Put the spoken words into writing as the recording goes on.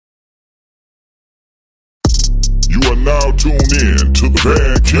are now tuned in to the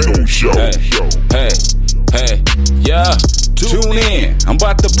Van Keto Show. Hey, yeah. Tune in, I'm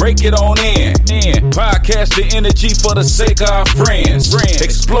about to break it on in. Podcast the energy for the sake of our friends.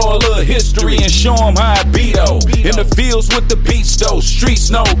 Explore a little history and show them how it be though. In the fields with the beats though,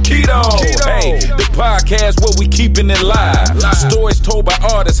 streets no keto. Hey, the podcast where we keeping it live. Stories told by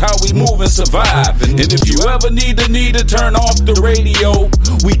artists, how we move and survive. And if you ever need to turn off the radio,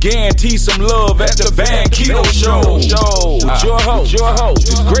 we guarantee some love at the Van Keto Show. With your host,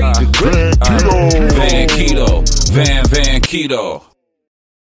 the great Van Keto. Van Keto.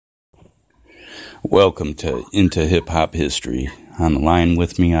 Welcome to Into Hip Hop History. On the line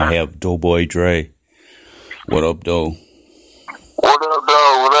with me, I have DoughBoy Dre. What up, Doe? What up,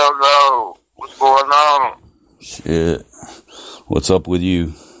 Doe? What's going on? Shit. What's up with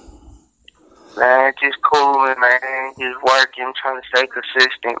you? Man, just cooling, man. Just working, trying to stay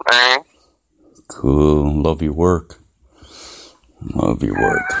consistent, man. Cool. Love your work.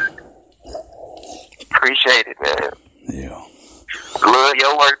 Appreciate it, man. Yeah. Love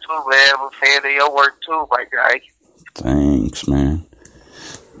your work too, man. I'm a fan of your work too, my guy. Thanks, man.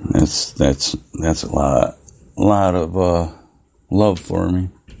 That's a lot of love for me.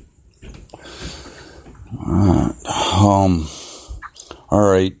 All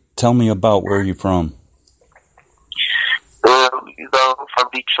right. Tell me about where you're from. From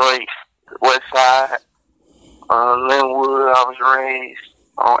Detroit, West Side, Linwood. I was raised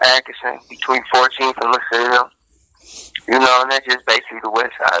on Atkinson between 14th and LaSalle. And that's just basically the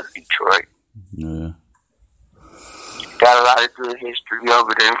West Side of Detroit. Yeah. Got a lot of good history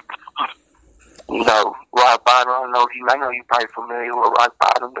over there. Rock Bottom. I know you're probably familiar with Rock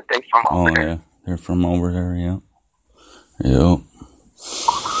Bottom, but they from over there. Oh, yeah. They're from over there, yeah. Yep.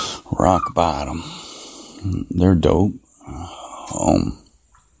 Rock Bottom. They're dope.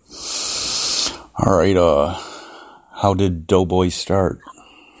 All right, how did DoughBoy start?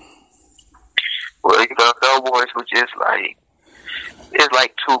 Well, DoughBoys were just it's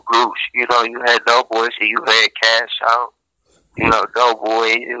like two groups. You had DoughBoys and you had Cash Out.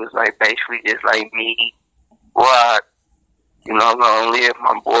 DoughBoy, it was basically just like me, Rock, Long Live,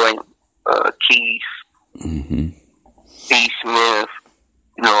 my boy, Keith, B. Smith,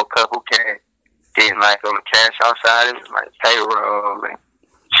 a couple cats. Then, on the Cash Out side, it was Payroll and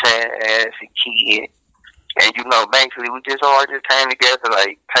Chaz and Kid. And, basically, we just all just came together.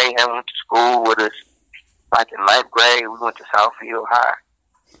 Payham went to school with us. In 9th grade, we went to Southfield High.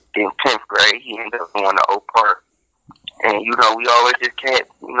 Then 10th grade, he ended up going to Oak Park. And, we always just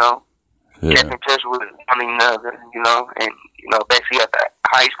kept in touch with one another, and, basically at the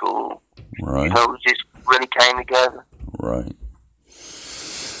high school, right. We just really came together. Right.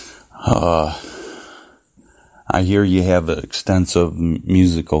 I hear you have an extensive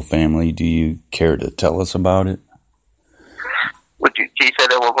musical family. Do you care to tell us about it? Can you say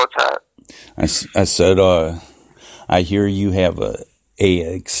that one more time? I said, I hear you have a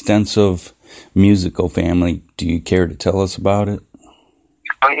extensive musical family. Do you care to tell us about it?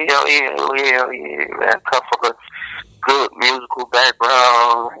 Oh, yeah, man. I come from a good musical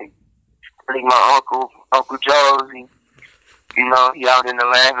background. My Uncle Josie, he out in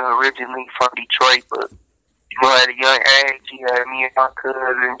Atlanta originally from Detroit, but at a young age, he had me and my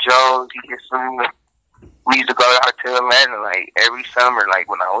cousin Josie, his son. We used to go out to Atlanta every summer,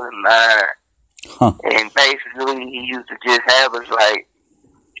 when I was 9. Huh. And basically, he used to just have us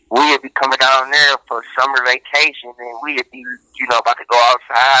we'd be coming down there for summer vacation, and we'd be, about to go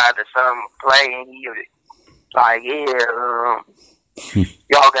outside or something, play, and he would,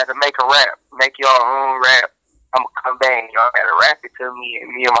 y'all got to make your own rap. I'm gonna come back, y'all got to rap it to me, and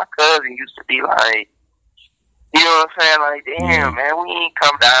me and my cousin used to be like, you know what I'm saying? Damn, man, we ain't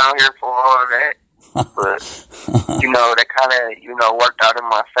come down here for all that. But, that kind of, worked out in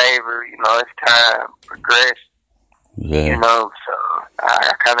my favor. As time progressed. Yeah. So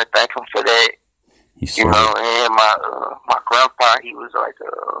I kind of thank him for that. And my grandpa, he was a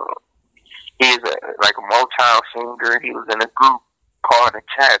Motown singer. He was in a group called the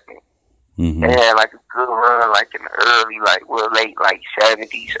Chapman. Mm-hmm. They had a good run, in the early, late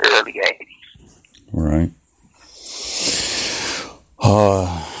 70s, early 80s. Right.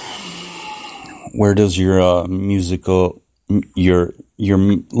 Where does your your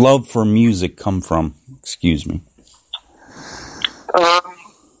love for music come from? Excuse me. I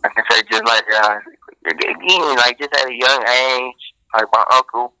can say just again, just at a young age, my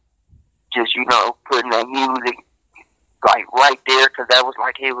uncle, just putting that music right there, because that was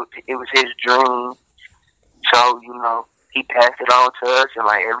it was his dream. So he passed it on to us, and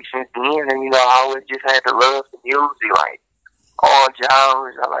ever since then, and I always just had to love the music, all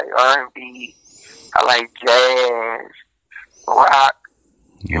genres, I like R&B, I like jazz, rock,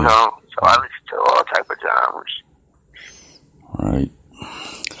 you know. So I listen to all type of genres. Right.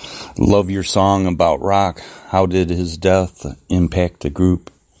 Love your song about Rock. How did his death impact the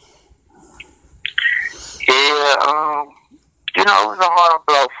group? Yeah, you know, it was a hard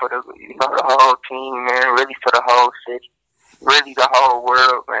blow for the whole team, man. Really for the whole city, really the whole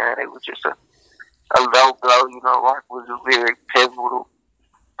world, man. It was just a low blow. You know, Rock was a very pivotal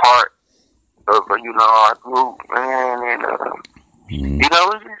part of our group, man. And you know,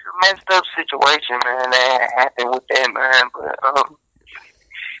 it was just a messed up situation, man, that happened with that, man. But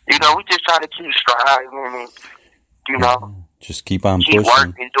you know, we just try to keep striving and just keep on keep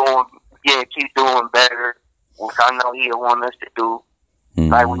pushing. working, keep doing better, which I know he'll want us to do.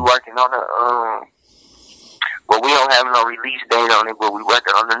 Like we working on well, we don't have no release date on it, but we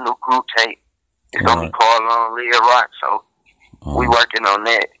working on the new group tape. It's gonna be called On Lead Rock, so we working on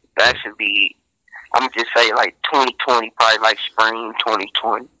that. That should be, I'm gonna just say like 2020, probably like spring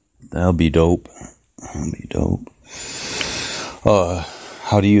 2020. That'll be dope.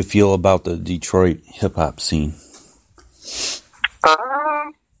 How do you feel about the Detroit hip hop scene?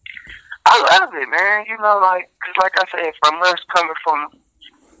 I love it, man. You know, cause like I said, from us coming from,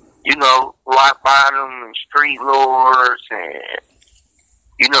 you know, rock bottom and street lords and,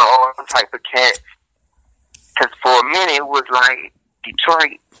 you know, all type of cats. Cause for a minute it was like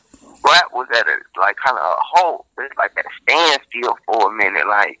Detroit rap was at a kind of a halt. It's like at a standstill for a minute.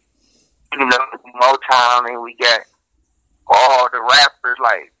 Like, you know, Motown, and we got all the rappers,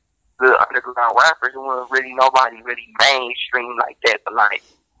 like the underground rappers, and wasn't really nobody really mainstream like that, but like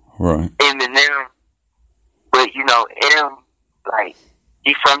Eminem. But you know, M, like,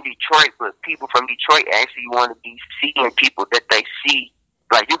 he from Detroit, but people from Detroit actually want to be seeing people that they see.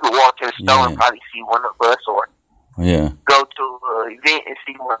 Like, you could walk to the store and probably see one of us, or go to an event and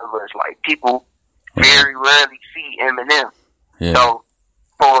see one of us. Like, people very rarely see Eminem. So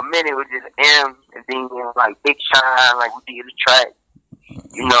for a minute it was just M, and then like Big Sean, like we did a track,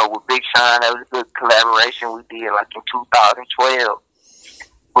 you know, with Big Sean. That was a good collaboration we did like in 2012.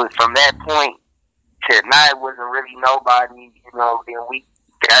 But from that point to now, it wasn't really nobody, you know. Then we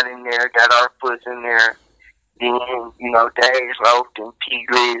got in there, got our foot in there. Then, you know, Dave Loft and P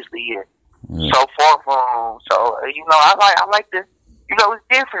Grizzly and so forth on. So, you know, I like the, you know, it's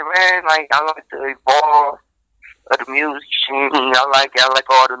different, man. Like, I like the evolve of the music scene. I like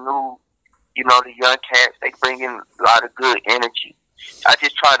all the new, you know, the young cats. They bring in a lot of good energy. I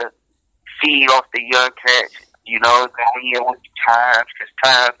just try to feed off the young cats, you know, going in with the times, because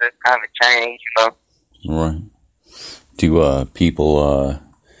times have kind of changed, you know. Right. Do people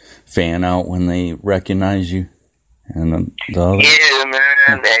fan out when they recognize you? And the other? Yeah,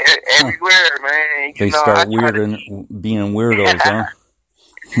 man. Everywhere, man. They start being weirdos, huh?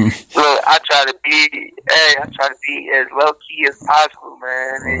 Look, I try to be as low key as possible,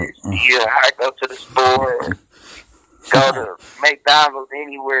 man. I go to the store, go to McDonald's,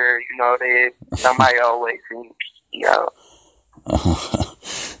 anywhere, you know, somebody always seems, you know.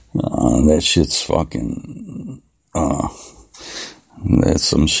 That shit's fucking, that's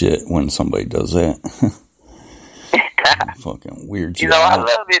some shit when somebody does that. Fucking weird shit. You know, I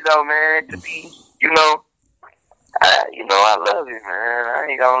love it though, man, to be, you know, I love it, man. I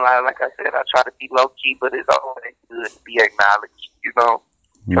ain't gonna lie. Like I said, I try to be low key, but it's always good to be acknowledged, you know,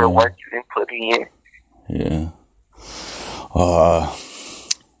 for the work you didn't put in. Yeah.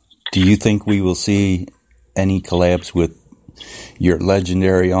 Do you think we will see any collabs with your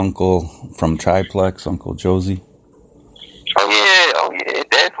legendary uncle from Triplex, Uncle Josie? Oh yeah,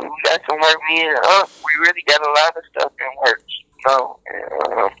 definitely. We got some work. Me and we really got a lot of stuff in works. So,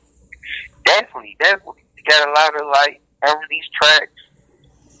 definitely. We got a lot of like unreleased tracks.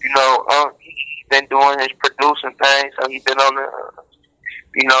 You know, he's been doing his producing thing, so he's been on the,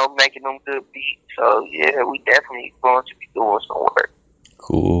 you know, making them good beats. So yeah, we definitely going to be doing some work.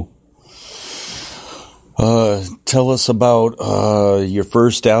 Cool. Tell us about your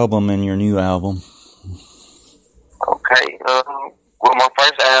first album and your new album. Okay, well, my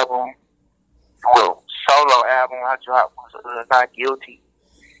first album, solo album I dropped was Not Guilty,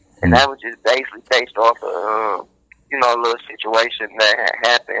 and that was just basically based off of, you know, a little situation that had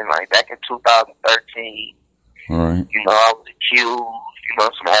happened, like, back in 2013. All right. You know, I was accused, you know,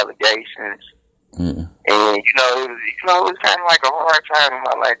 some allegations, and, you know, it was kind of like a hard time in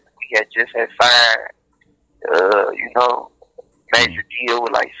my life. We had just signed, you know, major deal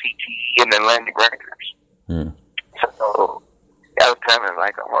with, like, CTE and Atlantic Records. So that was kind of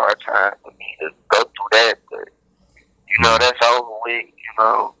like a hard time for me to go through that, but, you know, that's over with, you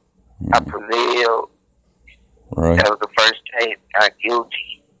know. I prevailed. Right. That was the first tape, Not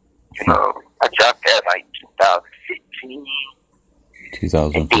Guilty. You know, I dropped that like 2015.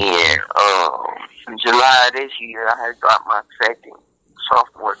 2015. And then in July of this year, I had dropped my second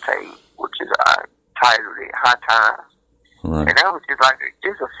sophomore tape, which is I titled it High Times. Right. And that was just like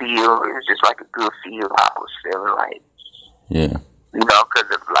just a feel. It was just like a good feel. I was feeling like, Yeah. you know, because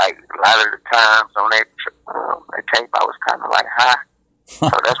like a lot of the times on that tape, I was kind of like high. So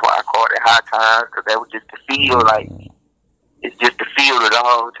that's why I called it High Times, because that was just the feel. Like it's just the feel of the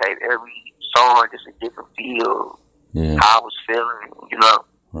whole tape. Every song just a different feel. Yeah. How I was feeling, you know.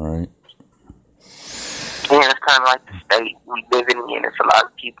 Right. Yeah, it's kind of like the state we living in. It's a lot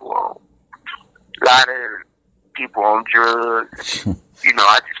of people on drugs. You know,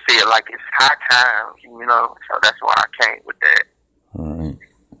 I just feel like it's high times, you know. So that's why I came with that. All right.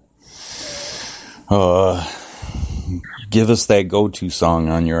 Give us that go-to song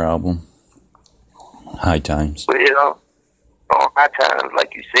on your album, High Times. But, you know, on High Times,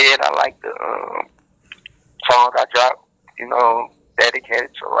 like you said, I like the songs I dropped, you know,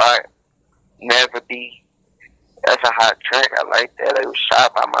 dedicated to Right, Never Be. That's a hot track. I like that. It was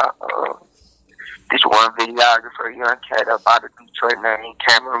shot by my this one videographer, young cat up out of Detroit named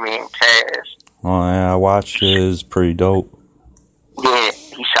Cameraman Taz. Oh, yeah, I watched it. It's pretty dope. Yeah,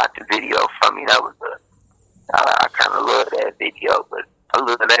 he shot the video for me. That was I kind of love that video, but I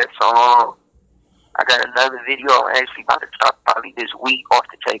love that song. I got another video I'm actually about to drop probably this week off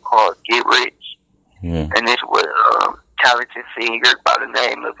the tape called Get Rich. Yeah. And this was talented singer by the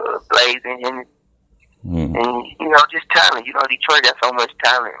name of Blazing Henry. And, you know, just talent. You know, Detroit got so much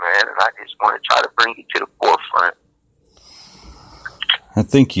talent, man, and I just want to try to bring it to the forefront. I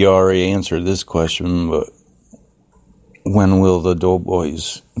think you already answered this question, but when will the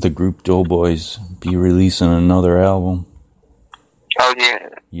DoughBoys, the group DoughBoys, be releasing another album? Oh, yeah.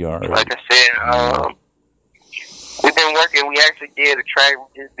 You already. Like I said, we've been working. We actually did a track. We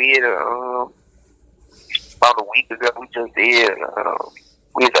just did about a week ago. We just did.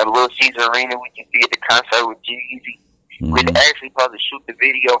 We was at a Little Caesar Arena. We just did the concert with Jeezy. We was actually supposed to shoot the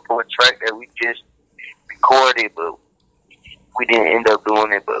video for a track that we just recorded, but we didn't end up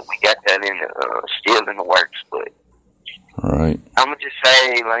doing it. But we got that still in the works. But Right. I'm gonna just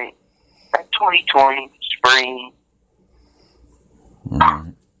say like 2020 spring.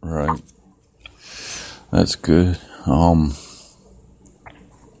 Right. That's good.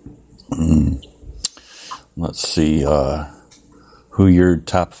 Let's see. Who your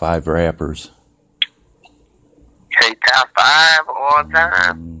top 5 rappers? Say top 5 all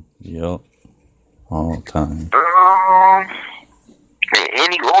time. Yep. All time. In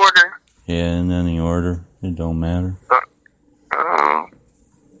any order. Yeah, in any order. It don't matter.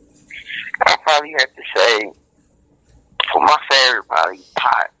 I probably have to say, for my favorite, probably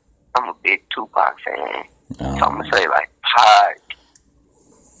Pac. I'm a big Tupac fan. So I'm going to say like Pac,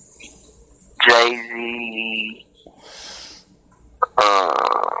 Jay-Z,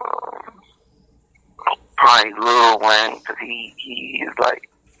 probably Lil Wayne, because he is like,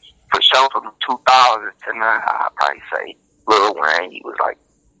 for sure from the 2000s to now, I'd probably say Lil Wayne. He was like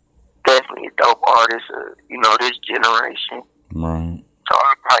definitely a dope artist, you know, this generation. Right. So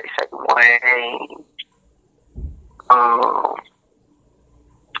I'd probably say Wayne,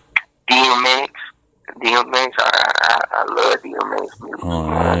 DMX. I love DMX music. Oh,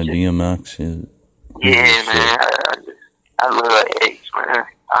 yeah, DMX is. Yeah, man. I love X, man.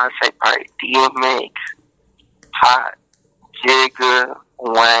 I'd say probably DMX, Hot, Jigga,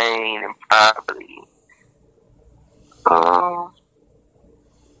 Wayne, and probably.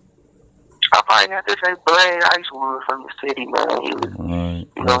 I probably have to say Blade Icewood from the city, man. He was, Right.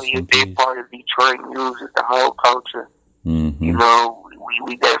 you know, he's a big part of Detroit music, the whole culture. You know,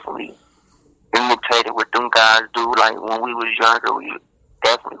 we definitely imitated what them guys do. Like when we was younger, we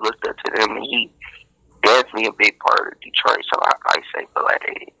definitely looked up to them, and he definitely a big part of Detroit. So I say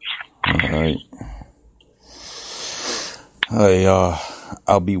Blade. All right.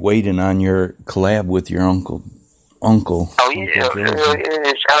 I'll be waiting on your collab with your uncle. Oh yeah,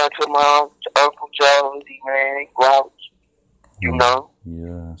 yeah. Shout out to my Uncle Josie, man. Grouch, you know.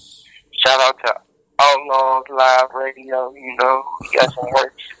 Yes. Shout out to Outlaws Live Radio, you know. We got some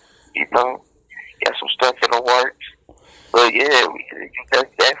works, you know. Got some stuff in the works. But yeah,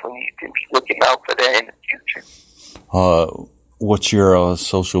 definitely you can be looking out for that in the future. What's your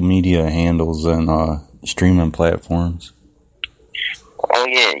social media handles and streaming platforms? Oh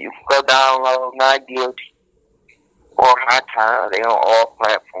yeah, you can go download Not Guilty or High Time. They on all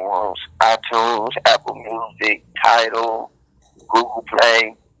platforms: iTunes, Apple Music, Tidal, Google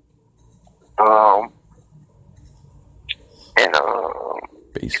Play, and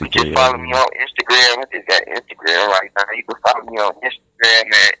basically, you can follow me on Instagram. I just got Instagram right now. You can follow me on Instagram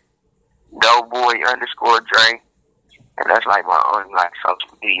at DoughBoy_Dre. And that's like my only like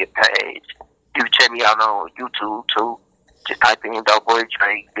social media page. You can check me out on YouTube too. Just type in DoughBoy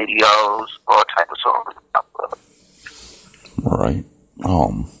Dre videos, all type of songs. Right.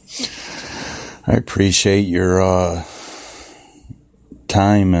 I appreciate your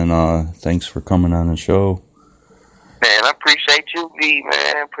time, and thanks for coming on the show. Man, I appreciate you, B,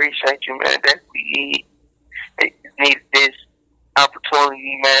 man. Appreciate you, man. That we need this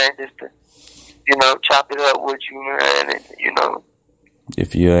opportunity, man, just to, chop it up with you, man, and,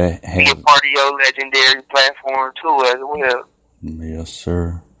 if you have... be a part of your legendary platform, too, as well. Yes,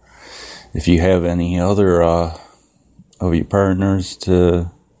 sir. If you have any other of your partners to,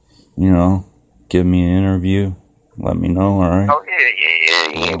 give me an interview, let me know, all right? Oh,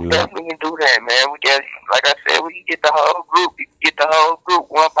 yeah. We definitely can do that, man. We get, like I said, we can get the whole group. You can get the whole group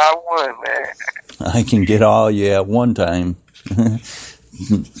one by one, man. I can get all you at one time.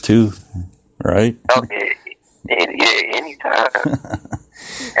 Two, right? Oh, yeah, anytime.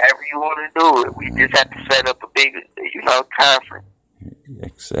 However you want to do it. We just have to set up a big, conference.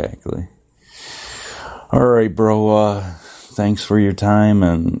 Exactly. All right, bro. Thanks for your time,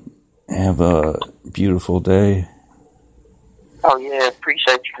 and have a beautiful day. Oh, yeah,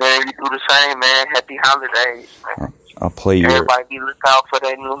 appreciate you, man. You do the same, man. Happy holidays, man. I'll play your... Everybody be looking out for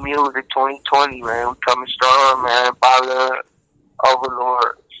that new music, 2020, man. We coming strong, man. Bala,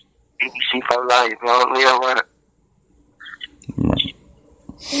 Overlord, BBC for life, man.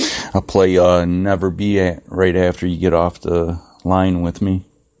 I'll play Never Be right after you get off the line with me.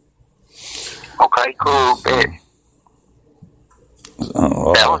 Okay, cool, bet.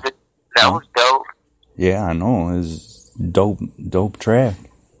 That was dope. Yeah, I know. It's dope track.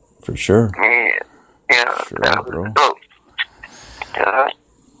 For sure. Yeah, sure, that was bro. dope.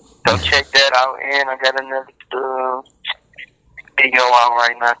 So check that out, and I got another video out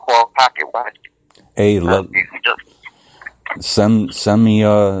right now called Pocket Watch. Hey, send me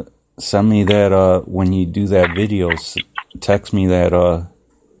that when you do that video. Text me that.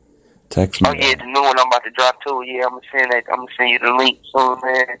 Text me. Oh yeah, the new one I'm about to drop too. Yeah, I'm gonna send you the link soon,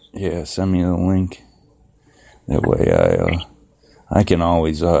 man. Yeah, send me the link. That way I can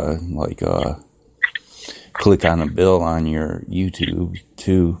always click on a bill on your YouTube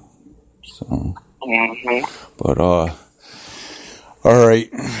too. So. But all right.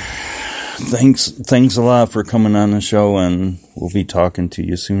 Thanks a lot for coming on the show, and we'll be talking to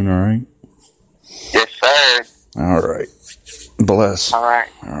you soon, all right? Yes, sir. All right. Bless. All right.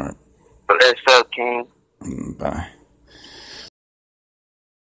 Bless up, King. Bye.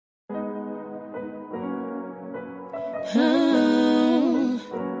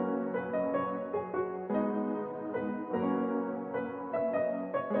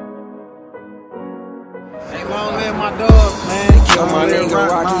 Long live my dog, man. Kill my nigga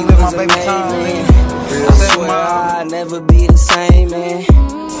Rocky, live my was a baby man, time, man. man. I swear I'll never be the same, man.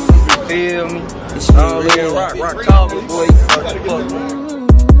 Feel me? Long live rock tall, boy.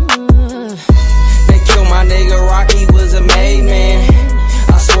 They killed my nigga Rocky, was a made man.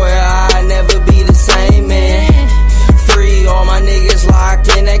 I swear I'll never be the same, man. Free all my niggas locked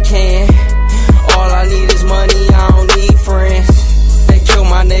in that can. All I need is money, I don't need friends. They killed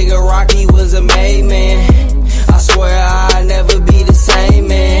my nigga Rocky, was a made man. I swear I'll never be the same,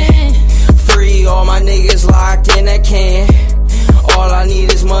 man. Free all my niggas locked in that can. All I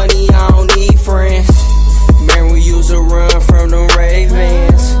need is money, I don't need friends. Man, we used to run from them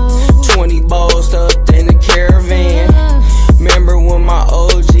Ravens. 20 bowls stuffed in the caravan. Remember when my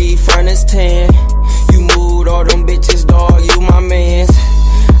OG front is 10. You moved all them bitches, dog, you my mans.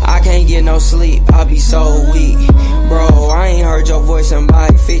 I can't get no sleep, I be so weak. Bro, I ain't heard your voice in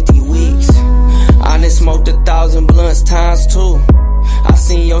about 50 weeks. I done smoked 1,000 blunts times 2. I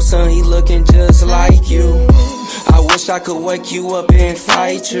seen your son, he looking just like you. I wish I could wake you up and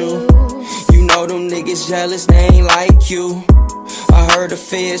fight you. You know them niggas jealous, they ain't like you. I heard the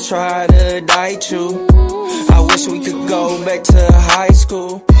feds try to indict you. I wish we could go back to high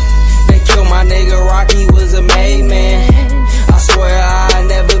school. They killed my nigga Rocky, was a made man. I swear I'll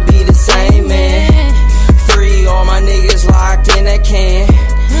never be the same, man. Free all my niggas locked in that can.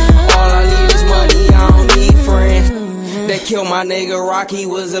 All I need is money, I don't need friends. They killed my nigga Rocky,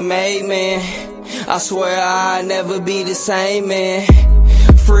 was a made man. I swear I'll never be the same, man.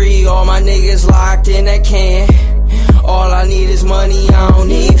 Free all my niggas locked in that can. All I need is money, I don't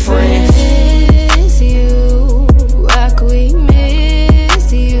need friends. Miss you, rock, we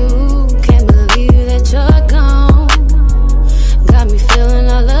miss you. Can't believe that you're gone. Got me feeling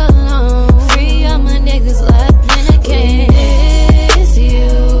all alone. Free all my niggas locked in a can. Miss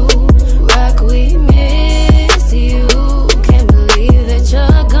you, rock, we miss you. Can't believe that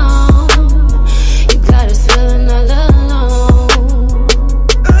you're gone.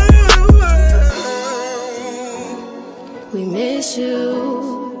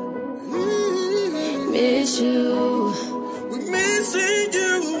 need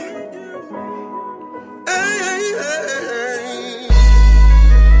you. Hey, hey, hey.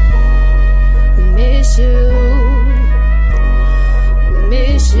 We miss you. We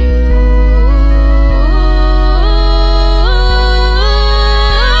miss you.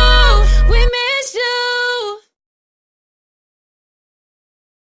 We miss you.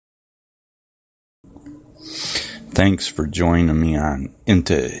 Thanks for joining me on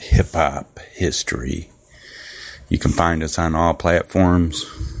Into Hip Hop History. You can find us on all platforms.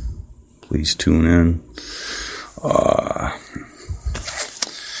 Please tune in.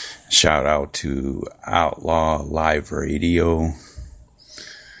 Shout out to Outlaw Live Radio.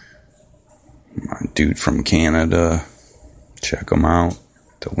 My dude from Canada. Check them out.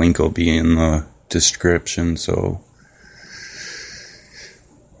 The link will be in the description. So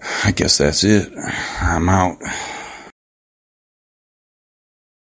I guess that's it. I'm out.